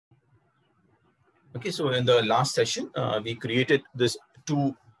Okay, so in the last session, we created this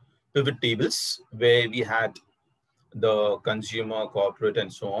two pivot tables where we had the consumer, corporate,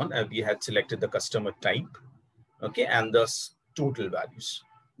 and so on. And we had selected the customer type, okay, and the total values,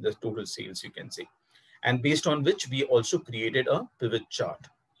 the total sales, you can say. And based on which we also created a pivot chart,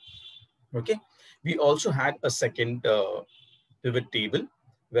 okay. We also had a second pivot table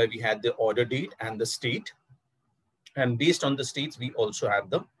where we had the order date and the state. And based on the states, we also have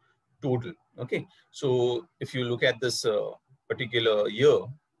the total. Okay, so if you look at this particular year,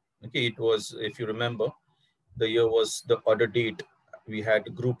 okay, it was, if you remember, the year was the order date. We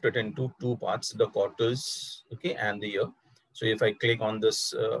had grouped it into two parts, the quarters, okay, and the year. So if I click on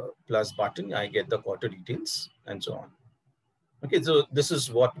this plus button, I get the quarter details and so on. Okay, so this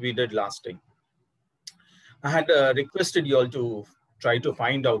is what we did last time. I had requested you all to try to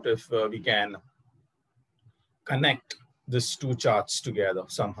find out if we can connect these two charts together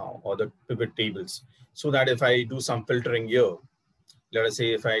somehow, or the pivot tables, so that if I do some filtering here, let us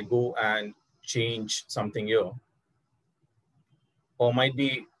say if I go and change something here, or might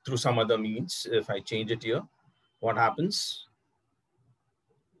be through some other means, if I change it here, what happens?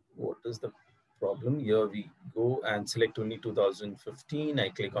 What is the problem? Here we go and select only 2015. I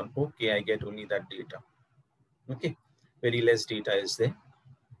click on OK, I get only that data. Okay, very less data is there.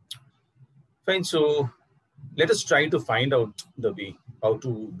 Fine, so let us try to find out the way how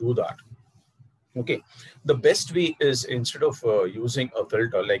to do that. Okay, the best way is, instead of using a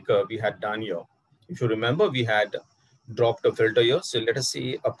filter like we had done here, if you remember, we had dropped a filter here. So let us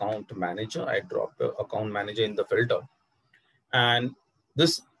say account manager. I dropped account manager in the filter, and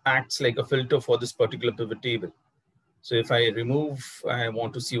this acts like a filter for this particular pivot table. So if I remove, I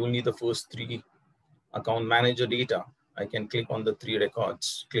want to see only the first three account manager data, I can click on the three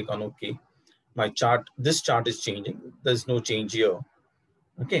records, click on OK. My chart, this chart is changing. There's no change here.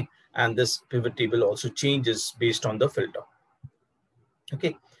 Okay, and this pivot table also changes based on the filter.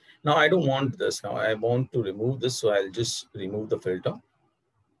 Okay, now I don't want this. Now I want to remove this, so I'll just remove the filter.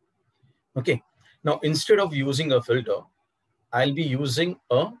 Okay, now instead of using a filter, I'll be using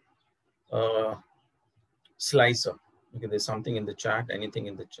a slicer. Okay, there's something in the chat. Anything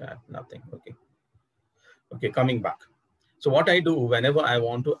in the chat? Nothing. Okay. Okay, coming back. So what I do whenever I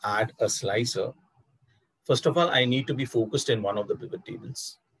want to add a slicer, first of all, I need to be focused in one of the pivot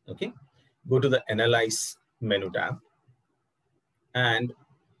tables. Okay, go to the Analyze menu tab. And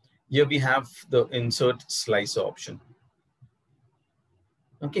here we have the Insert Slicer option.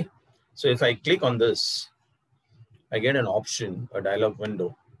 Okay, so if I click on this, I get an option, a dialog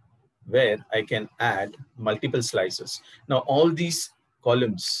window, where I can add multiple slices. Now, all these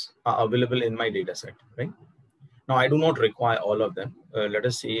columns are available in my data set, right? Now, I do not require all of them. Let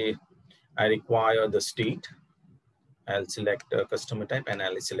us say I require the state. I'll select a customer type and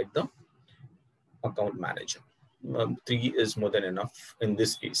I'll select the account manager. 3 is more than enough in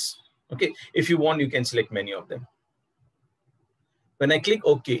this case. Okay, if you want, you can select many of them. When I click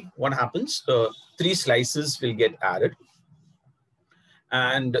OK, what happens? 3 slices will get added.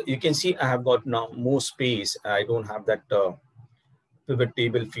 And you can see I have got now more space. I don't have that pivot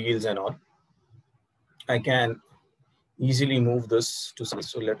table fields and all. I can easily move this to,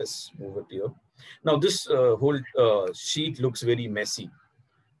 so let us move it here. Now this whole sheet looks very messy.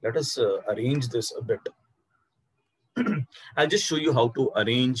 Let us arrange this a bit. I'll just show you how to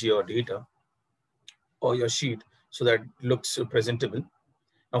arrange your data or your sheet so that it looks presentable.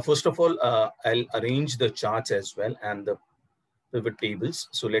 Now, first of all, I'll arrange the charts as well and the pivot tables.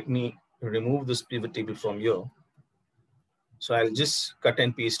 So let me remove this pivot table from here. So I'll just cut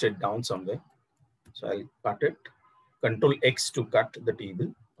and paste it down somewhere. So I'll cut it, Control X to cut the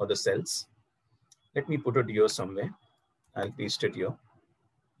table or the cells. Let me put it here somewhere. I'll paste it here.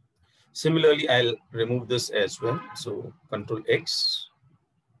 Similarly, I'll remove this as well. So Control X,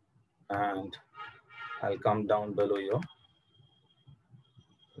 and I'll come down below here.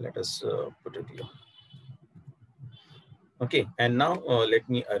 Let us put it here. Okay, and now let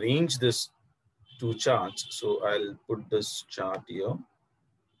me arrange this two charts. So I'll put this chart here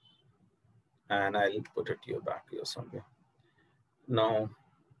and I'll put it here back here somewhere. Now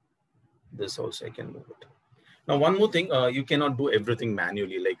this also I can move it. Now one more thing, you cannot do everything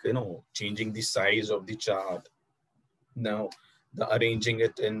manually, like, you know, changing the size of the chart. Now the arranging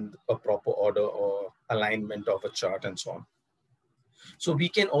it in a proper order or alignment of a chart and so on. So we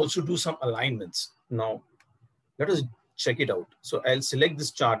can also do some alignments. Now let us check it out. So I'll select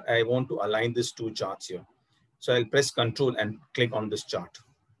this chart. I want to align these two charts here. So I'll press Control and click on this chart.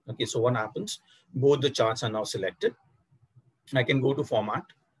 Okay, so what happens? Both the charts are now selected. I can go to Format.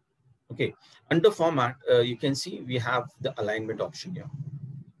 Okay, under Format, you can see we have the alignment option here.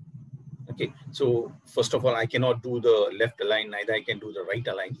 Okay, so first of all, I cannot do the left align, neither I can do the right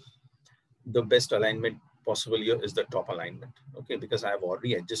align. The best alignment possible here is the top alignment. Okay, because I have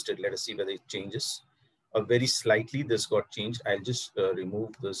already adjusted. Let us see whether it changes. Very slightly, this got changed. I'll just remove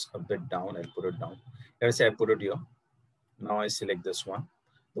this a bit down. I'll put it down. Let us say I put it here. Now I select this one.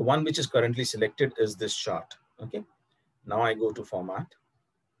 The one which is currently selected is this chart. Okay. Now I go to format,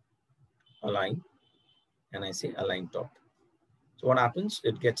 align, and I say align top. So what happens?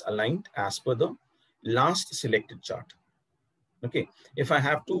 It gets aligned as per the last selected chart. Okay. If I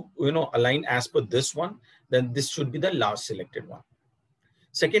have to, align as per this one, then this should be the last selected one.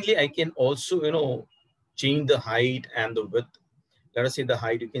 Secondly, I can also, change the height and the width. Let us say the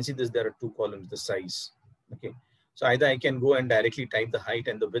height, you can see this, there are two columns, the size. Okay. So either I can go and directly type the height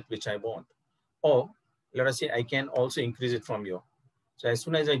and the width which I want, or let us say I can also increase it from here. So as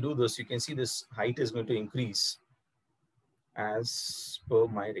soon as I do this, you can see this height is going to increase as per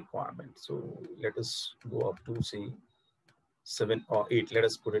my requirement. So let us go up to say 7 or 8. Let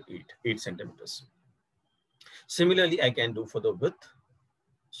us put it 8 centimeters. Similarly, I can do for the width.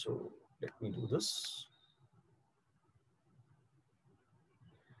 So let me do this.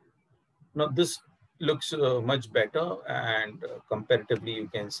 Now this looks much better, and comparatively you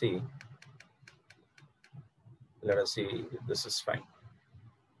can see, let us say this is fine.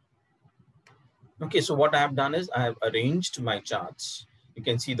 Okay, so what I have done is I have arranged my charts. You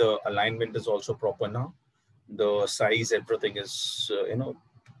can see the alignment is also proper now. The size, everything is,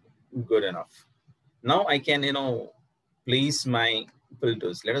 good enough. Now I can, place my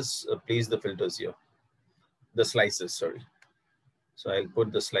filters. Let us place the filters here. The slices, sorry. So I'll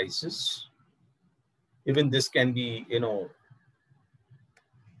put the slices. Even this can be,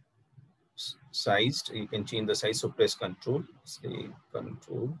 sized. You can change the size. So press Control, say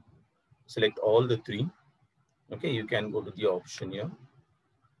Control, select all the 3. Okay, you can go to the option here.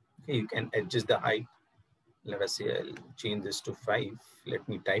 Okay, you can adjust the height. Let us say I'll change this to 5. Let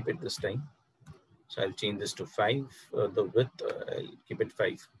me type it this time. So I'll change this to 5. The width, I'll keep it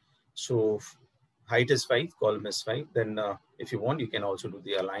 5. So height is 5, column is 5. Then if you want, you can also do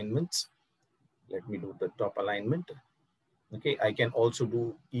the alignments. Let me do the top alignment. Okay, I can also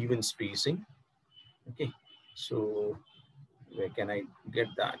do even spacing. Okay, so where can I get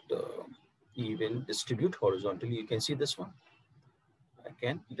that? Even distribute horizontally. You can see this one. I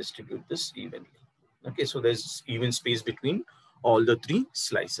can distribute this evenly. Okay, so there's even space between all the 3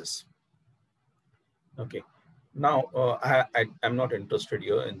 slices. Okay, now I'm not interested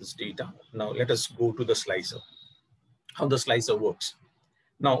here in this data. Now let us go to the slicer, how the slicer works.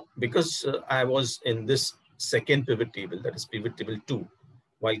 Now, because I was in this second pivot table, that is pivot table 2,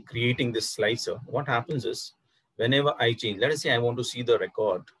 while creating this slicer, what happens is whenever I change, let us say I want to see the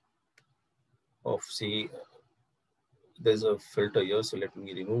record of, say, there's a filter here. So let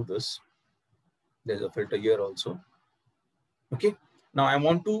me remove this. There's a filter here also. Okay. Now I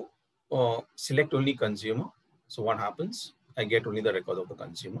want to select only consumer. So what happens? I get only the record of the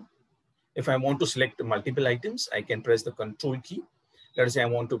consumer. If I want to select multiple items, I can press the Control key. Let us say I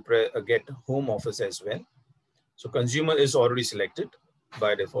want to get home office as well. So consumer is already selected.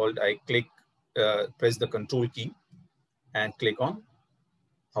 By default, I click, press the Control key and click on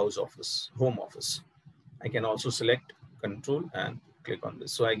house office, home office. I can also select Control and click on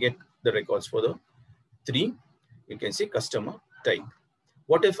this. So I get the records for the 3, you can say customer type.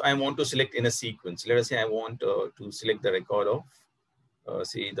 What if I want to select in a sequence? Let us say I want to select the record of,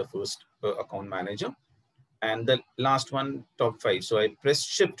 say, the first account manager and the last one, top 5. So I press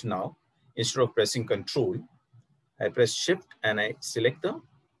Shift now. Instead of pressing Control, I press Shift and I select the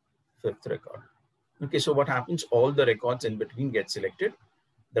 5th record. Okay, so what happens? All the records in between get selected.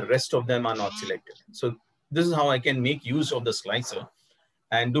 The rest of them are not selected. So this is how I can make use of the slicer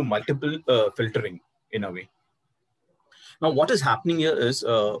and do multiple filtering in a way. Now, what is happening here is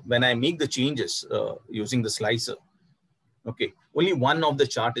when I make the changes using the slicer, okay, only one of the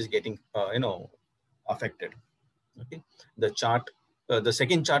chart is getting, affected. Okay, the chart, the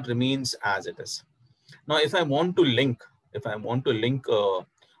second chart remains as it is. Now, if I want to link,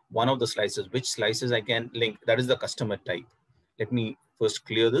 one of the slices, which slices I can link, that is the customer type. Let me first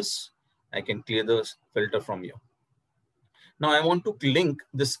clear this. I can clear the filter from here. Now I want to link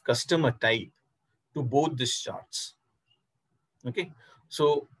this customer type to both these charts. Okay,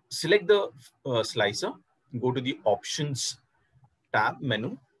 so select the slicer, go to the options tab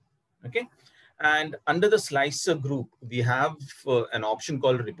menu. Okay, and under the slicer group, we have an option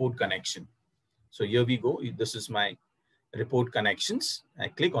called report connection. So here we go. This is my report connections. I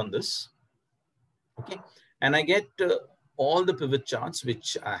click on this. Okay, and I get all the pivot charts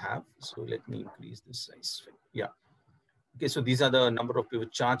which I have. So let me increase this size. Yeah. Okay, so these are the number of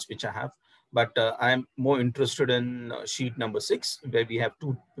pivot charts which I have, but I'm more interested in sheet number 6, where we have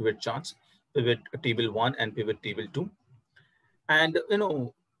 2 pivot charts, pivot table 1 and pivot table 2. And,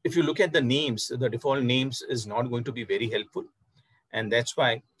 if you look at the names, the default names is not going to be very helpful. And that's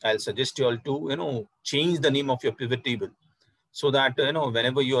why I'll suggest you all to, change the name of your pivot table, so that,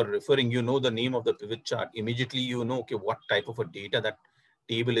 whenever you are referring, the name of the pivot chart, immediately, okay, what type of a data that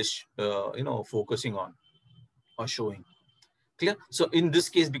table is, focusing on or showing. Clear? So in this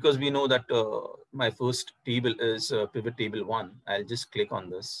case, because we know that my first table is pivot table 1, I'll just click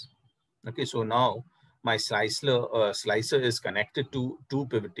on this. Okay, so now my slicer is connected to 2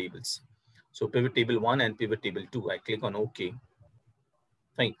 pivot tables. So pivot table 1 and pivot table 2, I click on OK.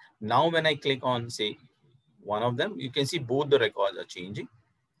 Fine. Now when I click on, say, one of them, you can see both the records are changing.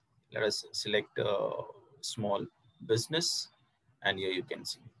 Let us select small business, and here you can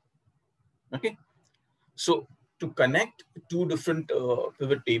see. Okay. So to connect 2 different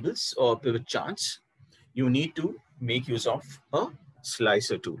pivot tables or pivot charts, you need to make use of a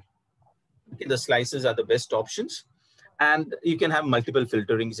slicer tool. Okay, the slicers are the best options, and you can have multiple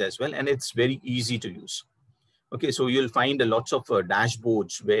filterings as well, and it's very easy to use. Okay, so you'll find lots of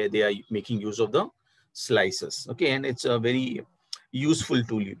dashboards where they are making use of the slicers. Okay, and it's a very useful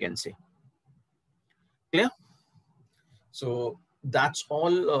tool, you can say. Clear? So that's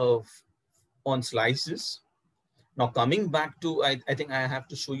all on slices. Now coming back to, I think I have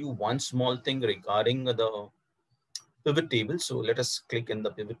to show you one small thing regarding the pivot table. So let us click in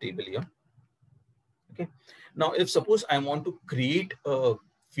the pivot table here. Okay. Now, if suppose I want to create a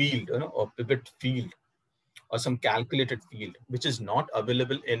field, a pivot field or some calculated field, which is not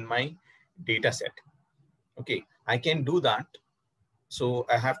available in my data set. Okay, I can do that. So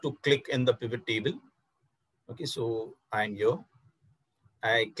I have to click in the pivot table. Okay, so I'm here.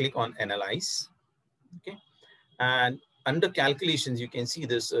 I click on analyze. Okay, and under calculations, you can see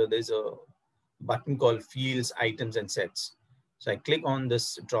this. There's a button called fields, items, and sets. So I click on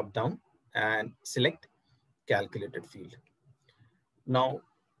this drop down and select calculated field. Now,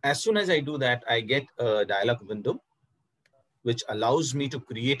 as soon as I do that, I get a dialog window which allows me to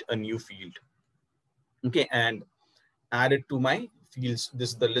create a new field. Okay, and add it to my fields. This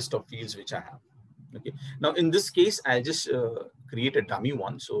is the list of fields which I have. Okay, now in this case, I'll just create a dummy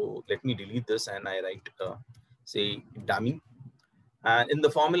one. So let me delete this and I write, say, dummy. And in the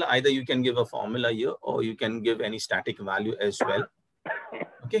formula, either you can give a formula here or you can give any static value as well.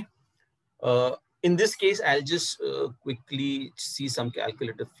 Okay. In this case, I'll just quickly see some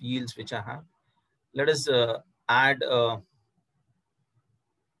calculator fields which I have. Let us add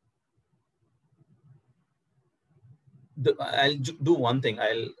I'll do one thing.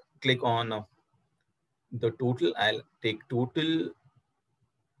 I'll click on the total. I'll take total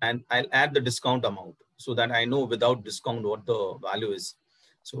and I'll add the discount amount so that I know without discount what the value is.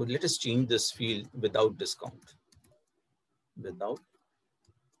 So let us change this field without discount. Without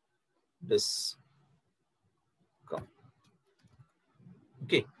discount.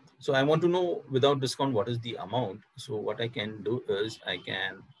 Okay. So I want to know without discount what is the amount. So what I can do is I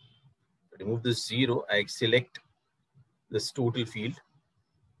can remove this 0. I select this total field.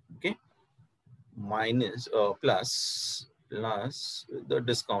 Okay. Minus plus the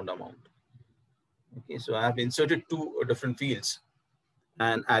discount amount. Okay, so I have inserted 2 different fields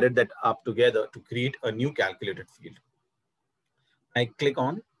and added that up together to create a new calculated field. I click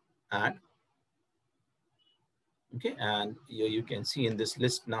on add. Okay, and here you can see in this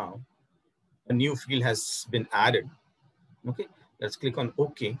list now, a new field has been added. Okay, let's click on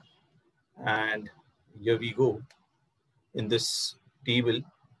OK. And here we go. In this table,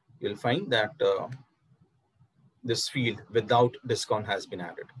 you'll find that this field without discount has been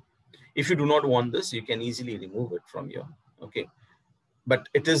added. If you do not want this, you can easily remove it from here. Okay, but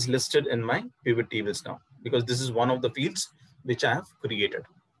it is listed in my pivot tables now because this is one of the fields which I have created.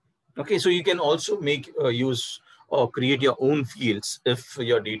 Okay, so you can also make use or create your own fields if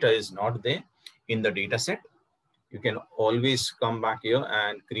your data is not there in the data set. You can always come back here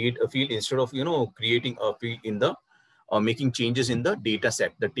and create a field instead of creating a field in the or making changes in the data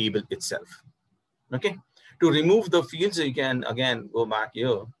set, the table itself. Okay, to remove the fields, you can again go back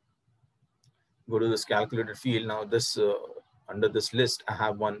here, go to this calculated field. Now this under this list, I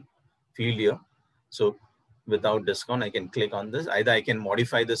have one field here. So without discount, I can click on this. Either I can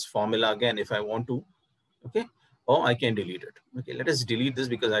modify this formula again if I want to, okay, or I can delete it. Okay, let us delete this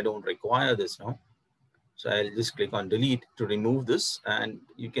because I don't require this now. So I'll just click on delete to remove this, and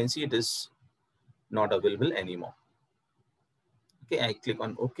you can see it is not available anymore. Okay, I click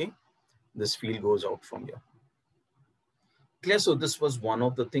on OK. This field goes out from here. Clear? So this was one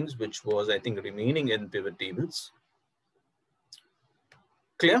of the things which was, I think, remaining in pivot tables.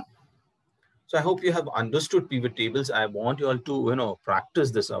 Clear? So I hope you have understood pivot tables. I want you all to, practice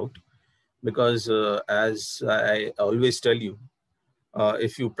this out, because as I always tell you,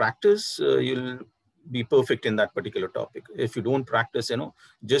 if you practice, you'll be perfect in that particular topic. If you don't practice,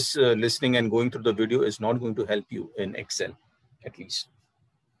 just listening and going through the video is not going to help you in Excel, at least.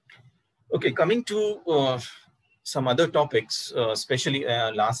 Okay, coming to some other topics, especially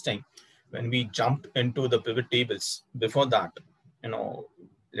last time when we jumped into the pivot tables. Before that,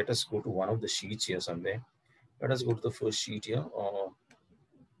 let us go to one of the sheets here somewhere. Let us go to the first sheet here.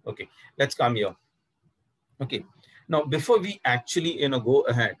 Okay, let's come here. Okay, now before we actually go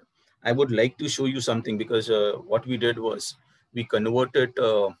ahead, I would like to show you something, because what we did was we converted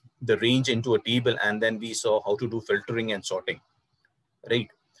the range into a table, and then we saw how to do filtering and sorting, right?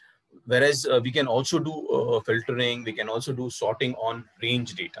 Whereas we can also do filtering, we can also do sorting on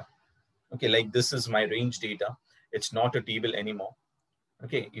range data. Okay, like this is my range data. It's not a table anymore.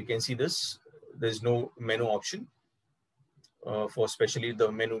 Okay, you can see this. There's no menu option for especially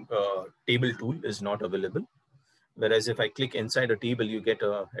the menu table tool is not available. Whereas if I click inside a table, you get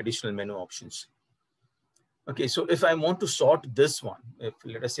additional menu options. Okay, so if I want to sort this one, if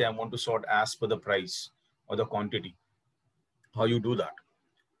let us say I want to sort as per the price or the quantity, how you do that?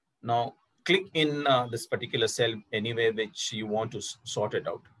 Now click in this particular cell anywhere which you want to sort it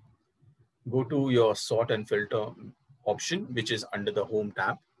out. Go to your sort and filter option, which is under the home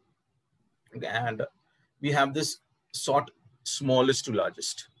tab. And we have this sort smallest to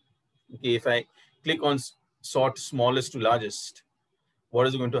largest. Okay, if I click on sort smallest to largest, what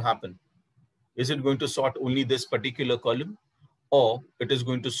is going to happen? Is it going to sort only this particular column, or it is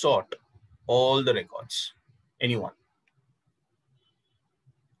going to sort all the records? Anyone?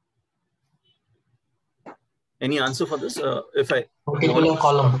 Any answer for this? If I particular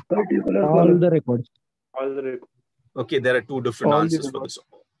column, all the records. Okay, there are two different answers for this.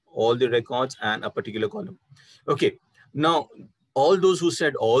 All the records and a particular column. Okay, now all those who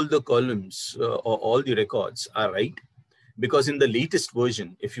said all the columns or all the records are right, because in the latest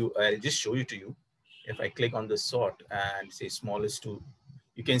version, I'll just show you to you. If I click on the sort and say smallest to,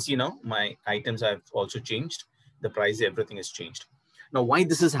 you can see now my items have also changed. The price, everything has changed. Now, why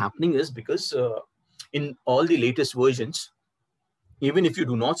this is happening is because in all the latest versions, even if you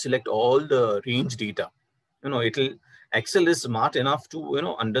do not select all the range data, Excel is smart enough to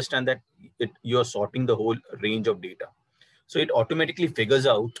understand that you're sorting the whole range of data. So it automatically figures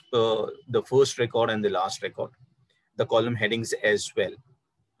out the first record and the last record, the column headings as well.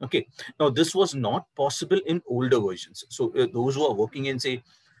 Okay, now this was not possible in older versions. So those who are working in say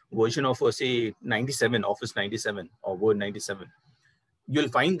version of say 97, Office 97 or Word 97, you'll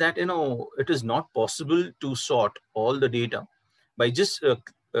find that it is not possible to sort all the data by just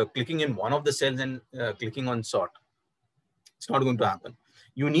clicking in one of the cells and clicking on sort. It's not going to happen.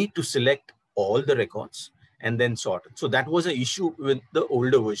 You need to select all the records and then sort it. So that was an issue with the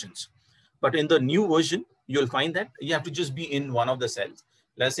older versions. But in the new version, you'll find that you have to just be in one of the cells.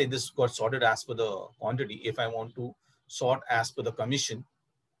 Let's say this got sorted as per the quantity. If I want to sort as per the commission,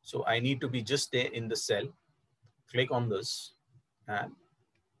 so I need to be just there in the cell, click on this and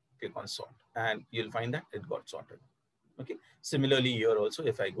click on sort, and you'll find that it got sorted. Okay. Similarly here also,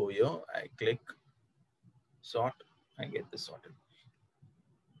 if I go here, I click sort, I get this sorted.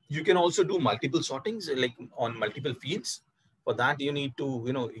 You can also do multiple sortings, like on multiple fields. For that, you need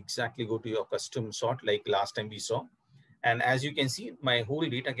to, exactly go to your custom sort, like last time we saw. And as you can see, my whole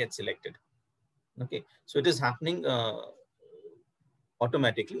data gets selected. Okay, so it is happening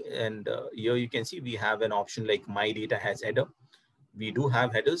automatically. And here you can see we have an option like my data has header. We do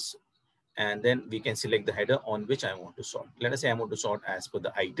have headers, and then we can select the header on which I want to sort. Let us say I want to sort as per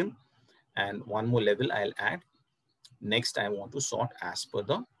the item, and one more level I'll add. Next, I want to sort as per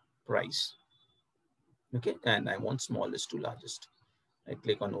the price. Okay, and I want smallest to largest. I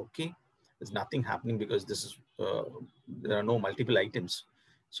click on OK. There's nothing happening because this is there are no multiple items.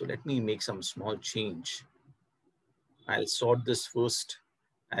 So let me make some small change. I'll sort this first.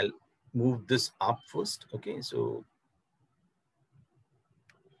 I'll move this up first. Okay, so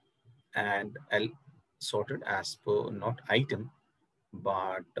and I'll sort it as per not item,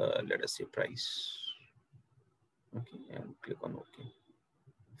 but let us say price. Okay, and click on OK.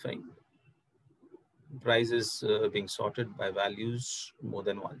 Fine. Price is being sorted by values more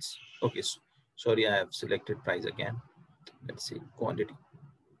than once. Okay, so, sorry, I have selected price again. Let's say quantity.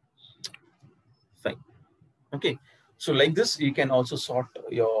 Fine. Okay, so like this, you can also sort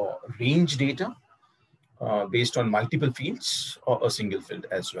your range data based on multiple fields or a single field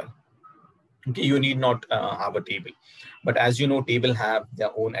as well. Okay, you need not have a table, but as you know, table have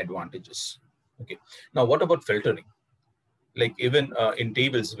their own advantages. Okay, now what about filtering? Like even in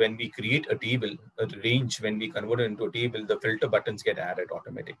tables, when we create a table, a range, when we convert it into a table, the filter buttons get added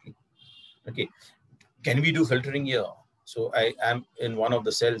automatically. Okay, can we do filtering here? So I am in one of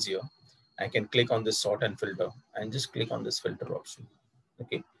the cells here. I can click on this sort and filter and just click on this filter option.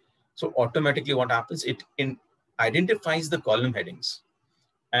 Okay, so automatically what happens, it identifies the column headings,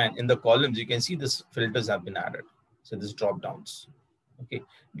 and in the columns you can see this filters have been added. So this drop downs. Okay,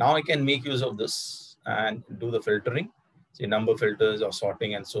 now I can make use of this and do the filtering, say number filters or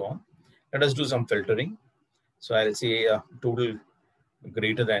sorting and so on. Let us do some filtering. So I'll say total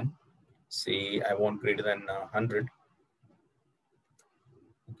greater than, say I want greater than 100.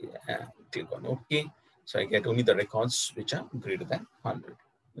 Okay, click on OK. So I get only the records which are greater than 100.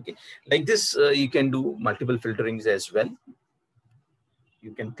 Okay, like this, you can do multiple filterings as well.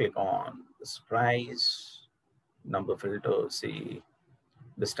 You can click on this price, number filter, say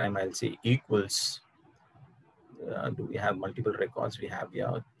this time I'll say equals. Do we have multiple records? We have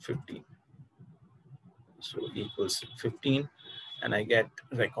here 15. So equals 15, and I get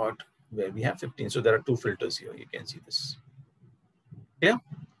record where we have 15. So there are two filters here. You can see this. Yeah.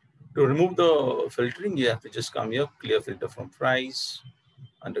 To remove the filtering, you have to just come here, clear filter from price,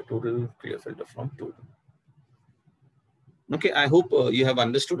 under total, clear filter from total. Okay, I hope you have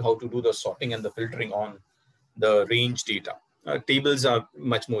understood how to do the sorting and the filtering on the range data. Tables are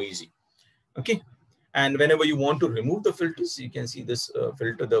much more easy. Okay, and whenever you want to remove the filters, you can see this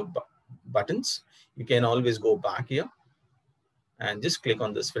filter the buttons. You can always go back here and just click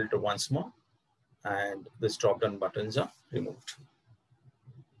on this filter once more, and this drop down buttons are removed.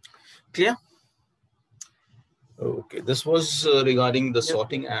 Clear? Okay, this was regarding the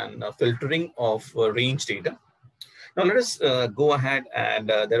sorting and filtering of range data. Now let us go ahead, and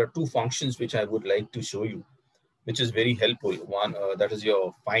there are two functions which I would like to show you, which is very helpful. One, that is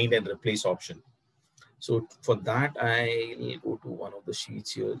your find and replace option. So for that, I'll go to one of the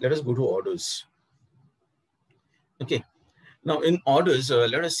sheets here. Let us go to orders. Okay. Now in orders,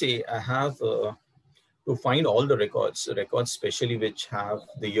 let us say I have to find all the records especially which have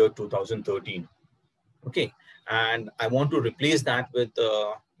the year 2013. Okay. And I want to replace that with,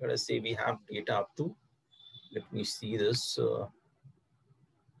 let us say we have data up to, let me see this.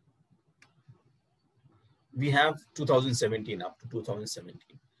 We have 2017 up to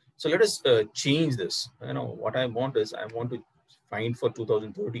 2017. So let us change this. You know, what I want is I want to find for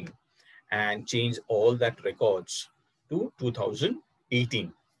 2013 and change all that records to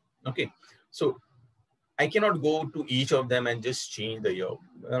 2018. Okay. So I cannot go to each of them and just change the year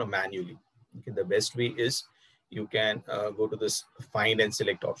manually. Okay. The best way is you can go to this find and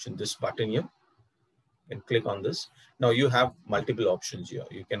select option, this button here, and click on this. Now you have multiple options here.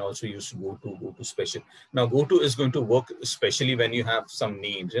 You can also use go to special. Now go to is going to work especially when you have some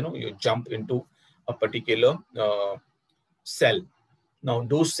names, you know, you jump into a particular cell. Now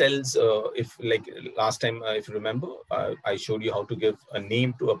those cells, if like last time, if you remember, I showed you how to give a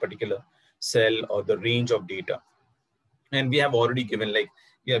name to a particular cell or the range of data. And we have already given, like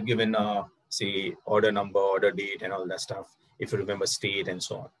we have given, say order number, order date and all that stuff. If you remember, state and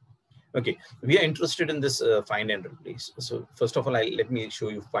so on. Okay, we are interested in this find and replace. So first of all, let me show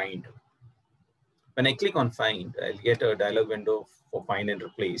you find. When I click on find, I'll get a dialog window for find and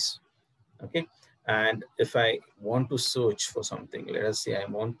replace. Okay, and if I want to search for something, let us say I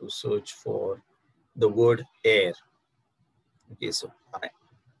want to search for the word air. Okay, so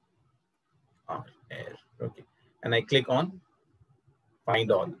air. Okay, and I click on find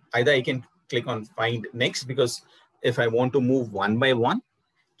all. Either I can click on find next, because if I want to move one by one,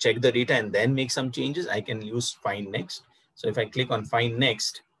 check the data and then make some changes, I can use find next. So if I click on find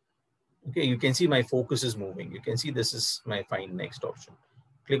next, okay, you can see my focus is moving. You can see this is my find next option.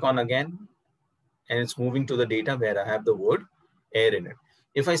 Click on again, and it's moving to the data where I have the word air in it.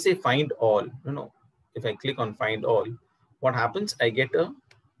 If I say find all, if I click on find all, what happens? I get a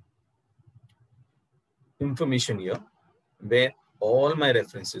information here where all my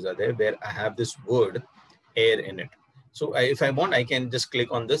references are there, where I have this word air in it. So if I want, I can just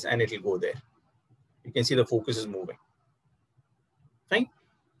click on this and it will go there. You can see the focus is moving. Fine.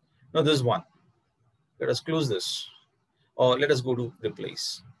 Now this one. Let us close this, or let us go to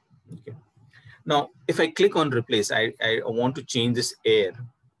replace. Okay. Now, if I click on replace, I want to change this air.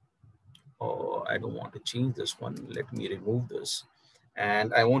 Oh, I don't want to change this one. Let me remove this.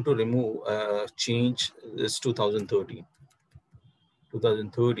 And I want to remove, change this 2013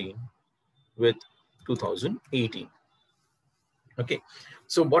 with 2018. Okay,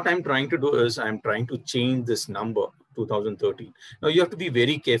 so what I'm trying to do is I'm trying to change this number 2013. Now you have to be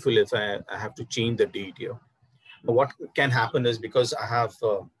very careful if I have to change the date here. What can happen is, because I have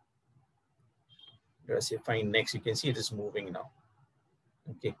Let us say find next. You can see it is moving now.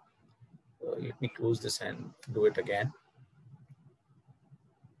 Okay. Let me close this and do it again.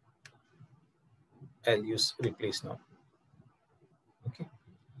 I'll use replace now. Okay.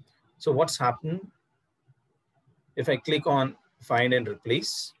 So what's happened? If I click on find and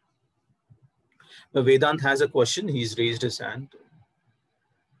replace, Vedant has a question. He's raised his hand.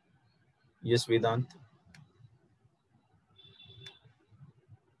 Yes, Vedant.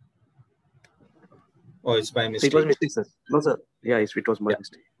 Oh, it's by mistake. It was mistake, sir. No, sir. Yeah, it was my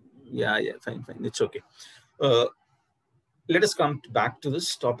mistake. Yeah, fine. It's okay. Let us come back to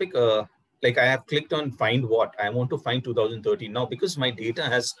this topic. Like I have clicked on find what I want to find 2013 now because my data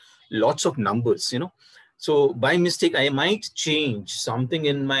has lots of numbers, So by mistake, I might change something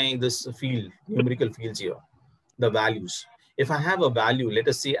in this field, numerical fields here, the values. If I have a value, let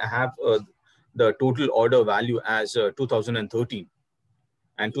us say I have the total order value as 2013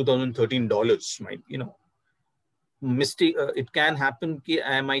 and $2013 might, mistake. It can happen.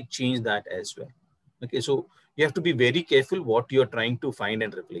 I might change that as well. Okay, so you have to be very careful what you're trying to find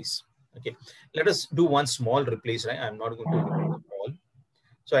and replace. Okay, let us do one small replace, right? I'm not going to do all.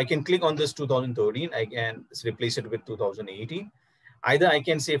 So I can click on this 2013. I can replace it with 2018. Either I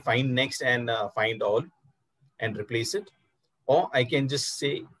can say find next and find all and replace it, or I can just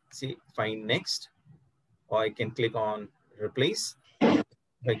say find next, or I can click on replace. If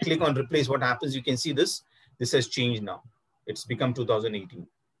I click on replace, what happens? You can see this has changed now. It's become 2018.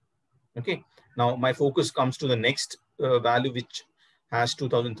 Okay. Now my focus comes to the next value, which has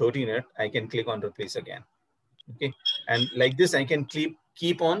 2013 in it. I can click on replace again. Okay. And like this, I can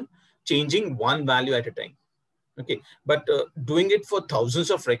keep on changing one value at a time. Okay. But doing it for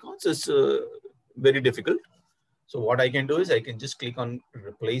thousands of records is very difficult. So what I can do is I can just click on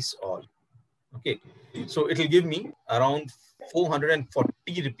replace all. Okay. So it will give me around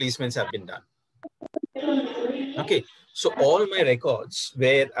 440 replacements have been done. Okay. So all my records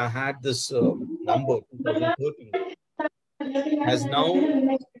where I had this number 2013 has now,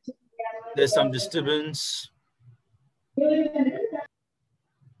 there's some disturbance.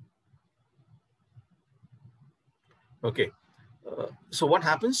 Okay. So what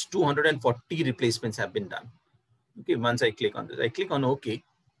happens? 240 replacements have been done. Okay. Once I click on this, I click on OK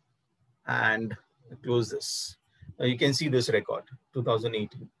and close this. Now you can see this record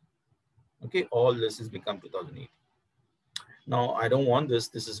 2018. Okay. All this has become 2018. Now I don't want this.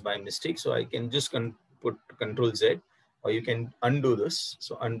 This is by mistake. So I can just put Control Z, or you can undo this.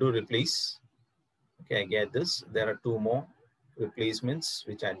 So undo replace. Okay, I get this. There are two more replacements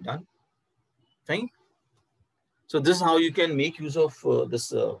which I've done. Fine. So this is how you can make use of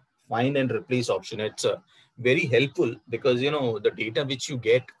this find and replace option. It's very helpful because the data which you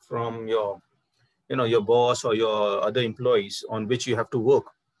get from your your boss or your other employees on which you have to work,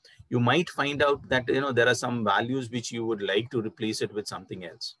 you might find out that there are some values which you would like to replace it with something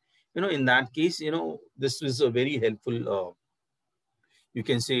else. In that case, this is a very helpful you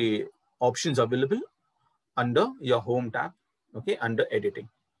can say options available under your home tab. Okay, under editing.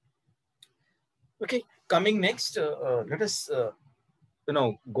 Okay, coming next, let us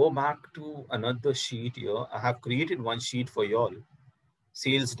go back to another sheet here. I have created one sheet for you all,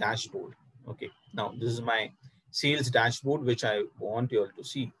 sales dashboard. Okay, now this is my sales dashboard which I want you all to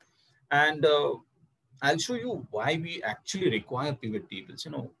see, and I'll show you why we actually require pivot tables.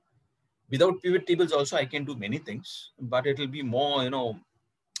 Without pivot tables also I can do many things, but it will be more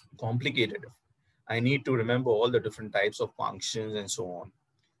complicated. I need to remember all the different types of functions and so on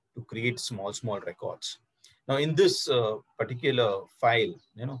to create small records. Now in this particular file,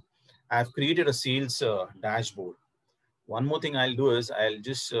 I've created a sales dashboard. One more thing I'll do is I'll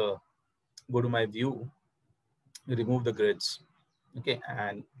just go to my view, remove the grids. Okay,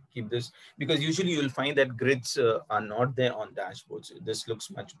 and keep this, because usually you'll find that grids are not there on dashboards. This looks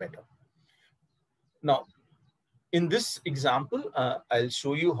much better. Now, in this example, I'll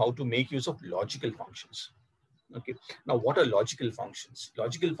show you how to make use of logical functions. Okay. Now, what are logical functions?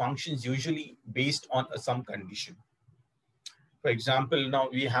 Logical functions usually based on some condition. For example, now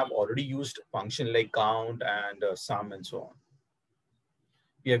we have already used function like count and sum and so on.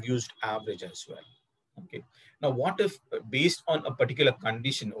 We have used average as well. Okay. Now, what if based on a particular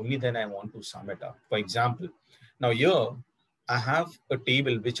condition, only then I want to sum it up? For example, now here I have a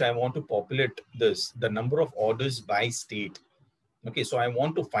table which I want to populate the number of orders by state. Okay. So I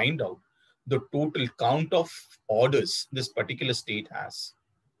want to find out the total count of orders this particular state has.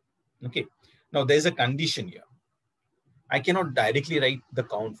 Okay. Now there's a condition here. I cannot directly write the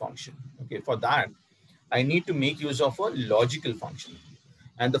count function. Okay. For that, I need to make use of a logical function.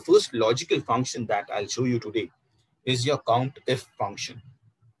 And the first logical function that I'll show you today is your COUNTIF function.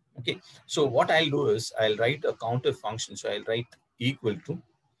 Okay, so what I'll do is I'll write a counter function. So I'll write equal to,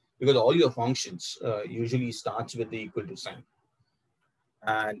 because all your functions usually starts with the equal to sign.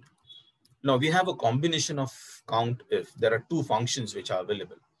 And now we have a combination of count if. There are two functions which are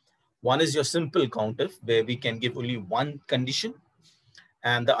available. One is your simple count if, where we can give only one condition.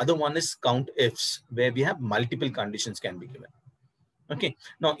 And the other one is count ifs, where we have multiple conditions can be given. Okay,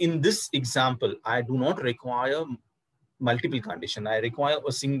 now in this example, I do not require multiple condition. I require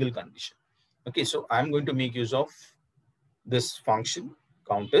a single condition. Okay, so I'm going to make use of this function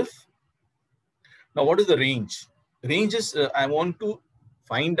countif. Now, what is the range? Range is I want to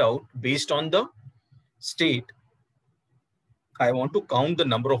find out based on the state. I want to count the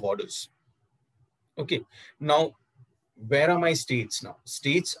number of orders. Okay, now where are my states now?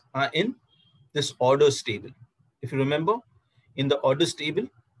 States are in this orders table. If you remember, in the orders table,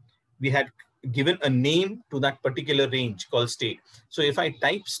 we had given a name to that particular range called state. So if I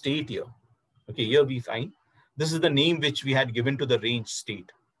type state here, okay, here we find this is the name which we had given to the range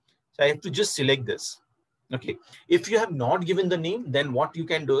state. So I have to just select this. Okay, if you have not given the name, then what you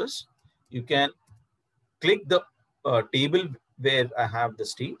can do is you can click the table where I have the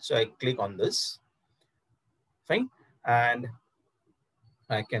state. So I click on this, fine, and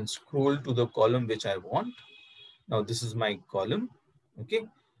I can scroll to the column which I want. Now this is my column. Okay,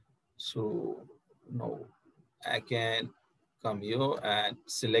 so now I can come here and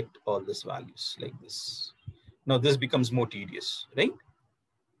select all these values like this. Now this becomes more tedious, right?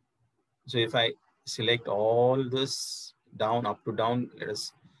 So if I select all this down, up to down, let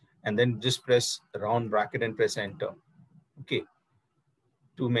us, and then just press round bracket and press enter. Okay,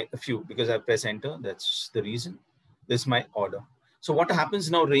 to make a few, because I press enter, that's the reason. This is my order. So what happens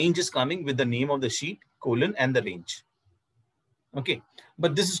now, range is coming with the name of the sheet, colon, and the range. Okay,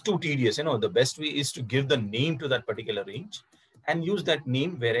 but this is too tedious. You know, the best way is to give the name to that particular range and use that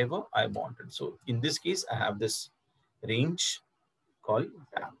name wherever I wanted. So in this case, I have this range called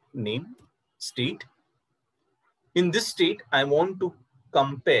name state. In this state, I want to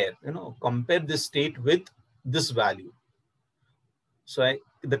compare, compare this state with this value. So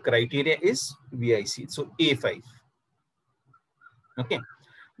the criteria is VIC. So A5. Okay.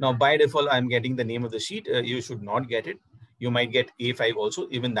 Now by default, I'm getting the name of the sheet. You should not get it. You might get A5 also.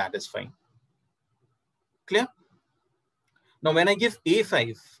 Even that is fine. Clear? Now when I give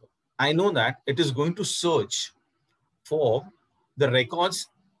A5, I know that it is going to search for the records,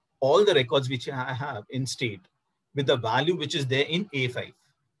 all the records which I have in state with the value which is there in A5.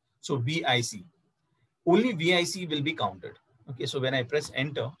 So VIC. Only VIC will be counted. Okay, so when I press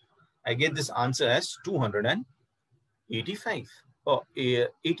enter, I get this answer as 285 or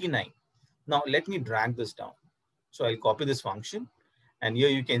 89. Now let me drag this down. So I'll copy this function, and here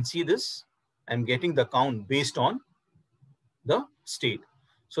you can see this. I'm getting the count based on the state.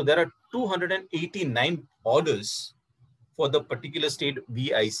 So there are 289 orders for the particular state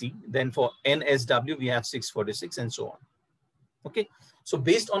VIC. Then for NSW, we have 646 and so on. Okay, so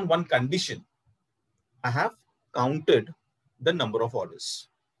based on one condition, I have counted the number of orders.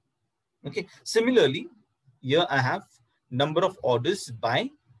 Okay, similarly, here I have number of orders by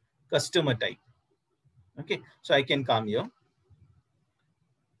customer type. Okay, so I can come here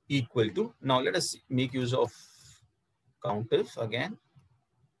equal to, now let us make use of countif again.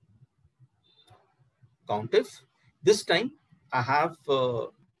 Countif. This time I have a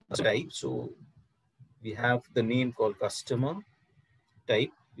type. So we have the name called customer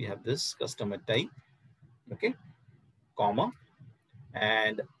type. We have this customer type. Okay, comma,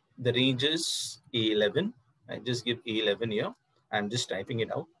 and the range is A11. I just give A11 here. I'm just typing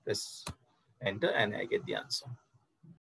it out. Press enter and I get the answer.